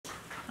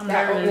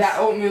That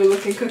oatmeal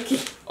looking cookie.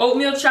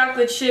 Oatmeal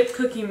chocolate chip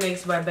cookie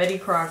mix by Betty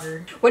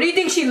Crocker. What do you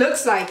think she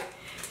looks like?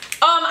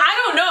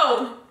 I don't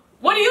know.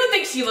 What do you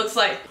think she looks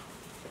like?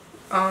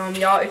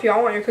 Y'all, if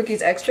y'all want your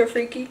cookies extra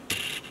freaky.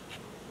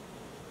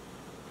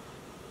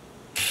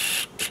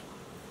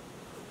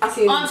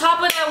 On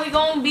top of that, we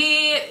gonna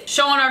be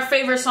showing our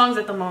favorite songs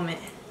at the moment.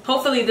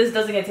 Hopefully this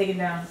doesn't get taken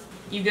down.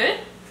 You good?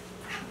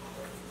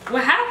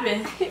 What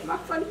happened? I hit my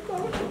funny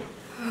bone.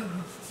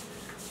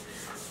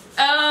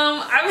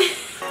 I mean...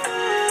 I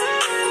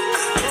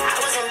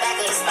wasn't back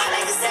in the spot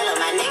like a seller.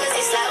 My niggas,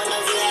 they slide on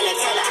no view, hella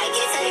teller. I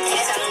get to the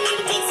cash, I don't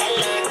need a big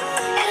teller.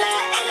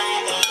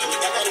 L-I-L-I-A,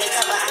 duck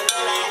undercover, I'm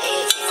L-I-A.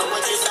 For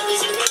what you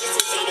suckers, you niggas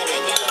too cheap. And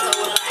the yellow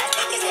Corolla, I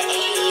think it's the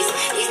 80s.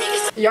 These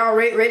niggas... Y'all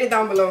rate it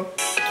down below.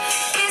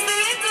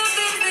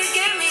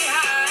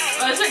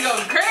 Oh, this shit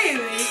going crazy.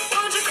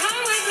 Won't you come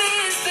with me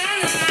and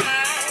spend the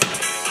night?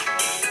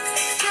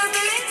 Just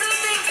a little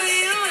thing for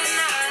you and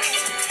I.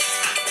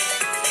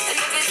 And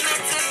if it's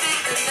meant to be,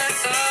 then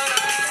that's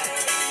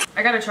alright.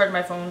 I gotta charge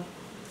my phone.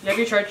 You have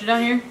your charger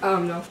down here?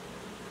 No.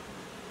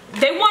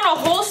 They want a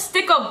whole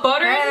stick of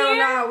butter in Hell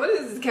here? nah. What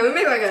is this? Can we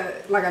make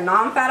like a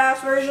non-fat ass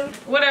version?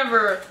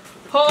 Whatever.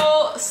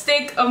 Whole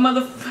stick of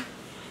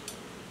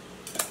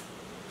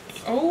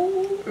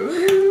Oh.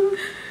 Ooh.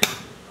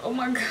 Oh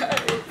my god.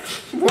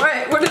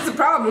 What? What is the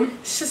problem?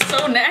 It's just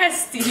so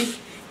nasty.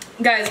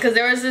 Guys, because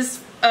there was this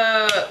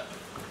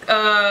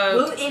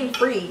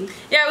gluten-free.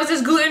 yeah, it was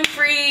this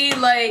gluten-free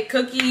like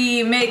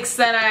cookie mix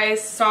that I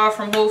saw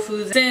from Whole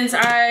Foods. Since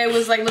I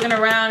was like looking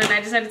around and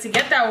I decided to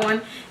get that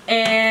one,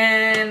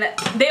 and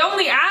they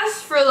only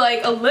asked for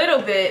like a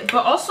little bit,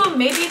 but also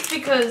maybe it's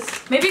because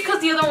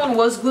the other one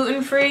was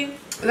gluten-free.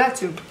 That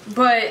too.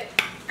 But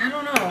I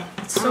don't know.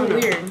 It's so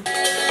weird.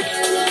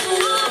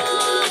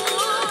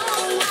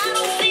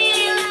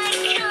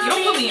 You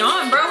don't put me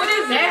on, bro. What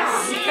is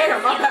Damn. this?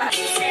 Damn, my bad.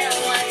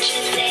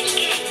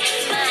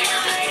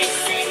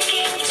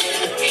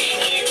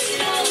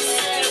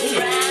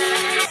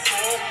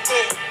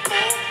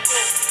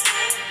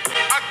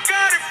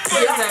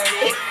 What is that?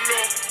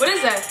 What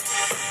is that?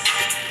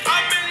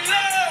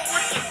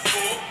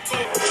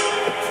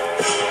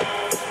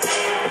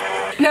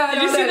 No,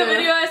 Did you see the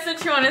video I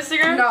sent you on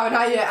Instagram? No,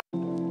 not yet.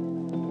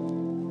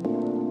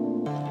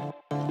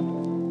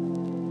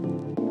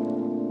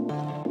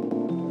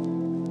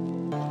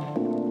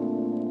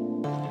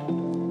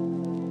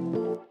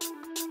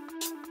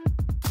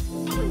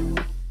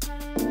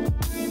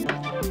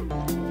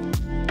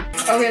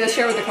 Okay, let's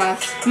share with the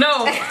class.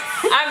 No,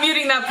 I'm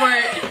muting that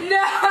part.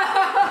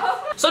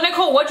 No. So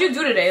Nicole, what'd you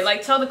do today?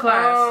 Like, tell the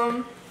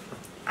class.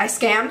 I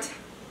scammed.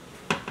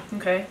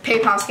 Okay.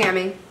 PayPal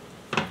scamming.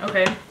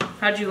 Okay.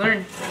 How'd you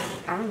learn?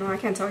 I don't know. I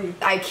can't tell you.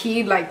 I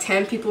keyed like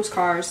 10 people's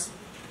cars.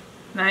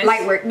 Nice.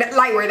 Light work.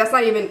 That's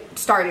not even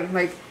starting.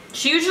 Like,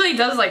 she usually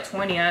does like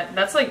 20.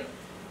 That's like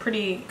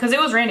pretty. Cause it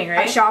was raining, right?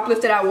 I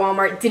shoplifted at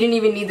Walmart. Didn't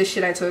even need the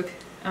shit I took.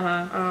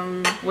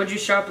 What'd you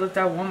shoplift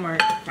at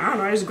Walmart? I don't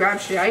know. I just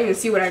grabbed shit. I didn't even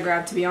see what I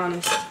grabbed, to be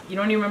honest. You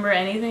don't even remember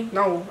anything?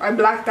 No, I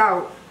blacked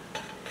out.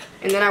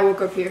 And then I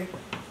woke up here.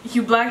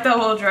 You blacked out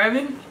while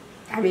driving?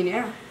 I mean,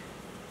 yeah.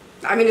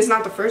 I mean, it's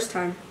not the first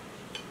time.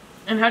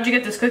 And how'd you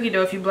get this cookie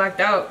dough if you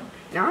blacked out?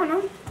 I don't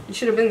know. You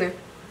should have been there.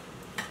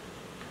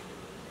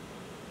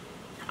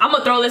 I'm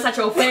gonna throw this at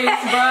your face, bro.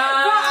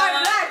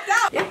 I blacked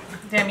out. Yeah.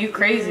 Damn, you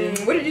crazy.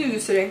 What did you do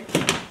today?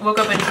 Woke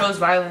up and chose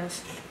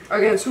violence.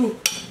 Against who?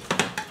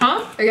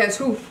 Huh? Against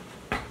who?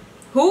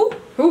 Who?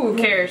 Who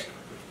cares?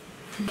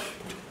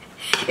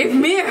 If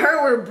me and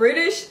her were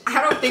British,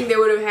 I don't think they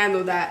would have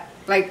handled that.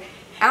 Like,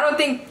 I don't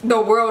think the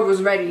world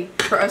was ready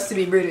for us to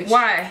be British.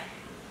 Why?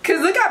 Cause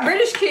look at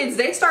British kids,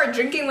 they start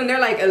drinking when they're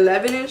like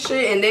 11 and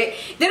shit, and they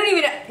don't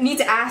even need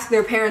to ask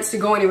their parents to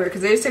go anywhere,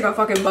 cause they just take a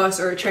fucking bus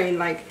or a train,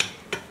 like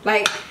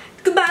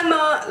goodbye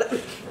mom.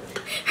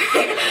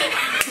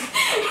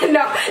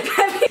 No,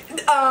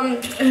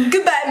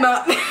 goodbye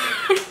mom.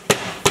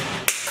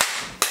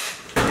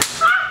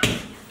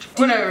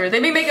 Whatever. They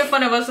be making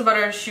fun of us about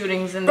our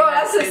shootings and. Bro,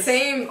 that's the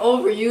same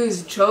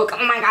overused joke.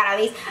 Oh my god,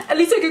 at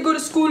least I could go to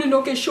school and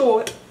don't get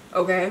shot.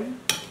 Okay.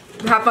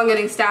 Have fun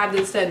getting stabbed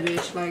instead,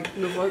 bitch. Like,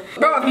 the fuck?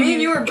 Bro, if me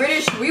and you were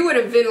British, we would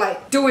have been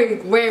like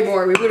doing way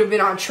more. We would have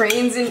been on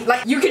trains and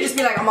like you could just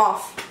be like, I'm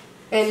off.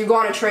 And you go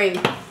on a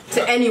train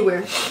to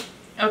anywhere.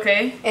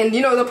 Okay. And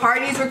you know, the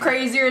parties were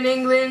crazier in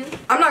England.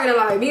 I'm not gonna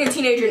lie, being a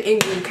teenager in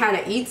England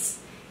kinda eats.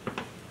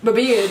 But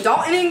being an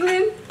adult in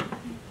England,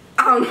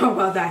 I don't know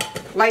about that.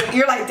 Like,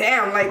 you're like,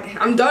 damn, like,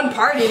 I'm done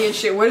partying and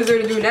shit. What is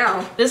there to do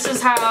now? This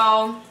is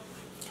how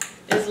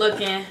it's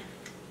looking.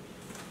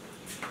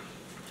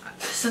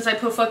 Since I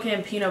put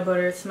fucking peanut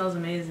butter, it smells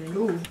amazing.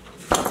 Ooh.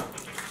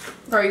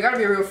 Bro, you gotta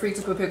be a real freak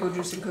to put pickle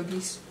juice in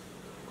cookies.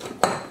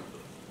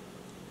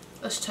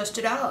 Let's test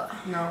it out.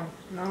 No,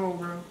 no,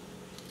 bro.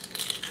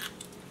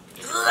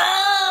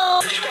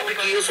 Descobre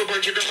que eu sou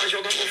bandida, mas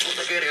joga com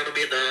força querendo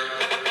me dar.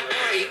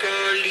 Ai,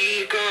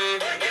 calica,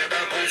 é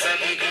da coisa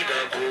amiga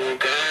da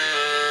boca.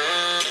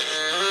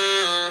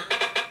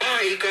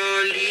 Ai,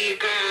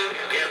 calica,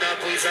 é da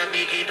coisa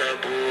amiga da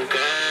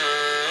boca.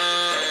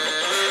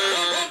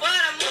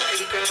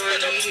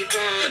 Hey!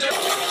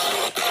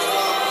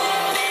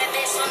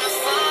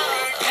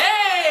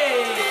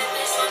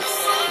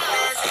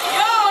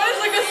 Yo, this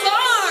is a good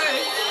song!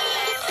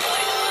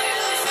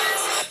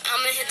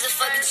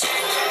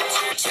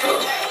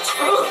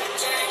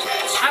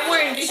 I'm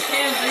wearing these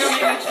pants, they're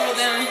gonna make me fall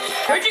down.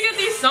 Where'd you get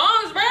these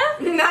songs,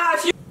 bruh? Nah,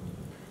 she.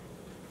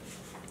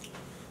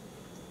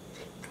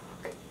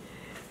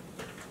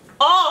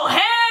 Oh,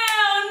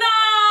 hell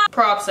no!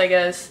 Props, I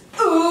guess.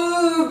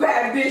 Ooh,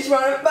 bad bitch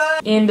running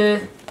by. In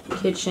the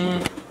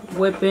kitchen,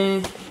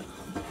 whipping.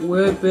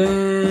 We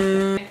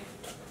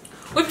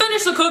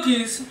finished the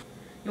cookies.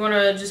 You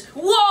wanna just,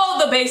 whoa,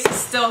 the base is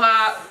still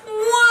hot.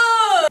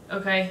 Whoa!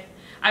 Okay,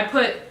 I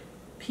put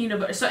peanut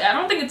butter. So I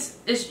don't think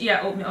it's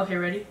yeah, oatmeal. Okay,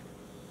 ready?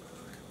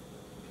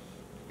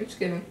 Just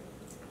kidding.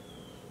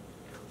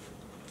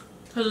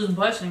 Cause it's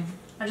busting.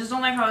 I just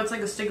don't like how it's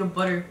like a stick of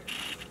butter.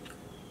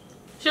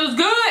 Shit was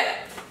good!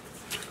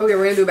 Okay,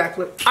 we're gonna do a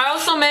backflip. I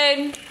also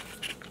made,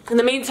 in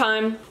the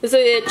meantime, it's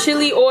a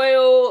chili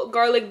oil,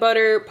 garlic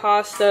butter,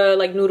 pasta,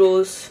 like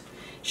noodles.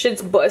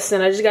 Shit's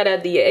busting. I just gotta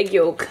add the egg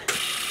yolk.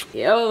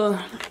 Yo,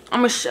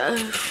 I'm a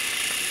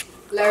chef.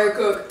 Let her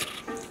cook.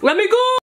 Let me go!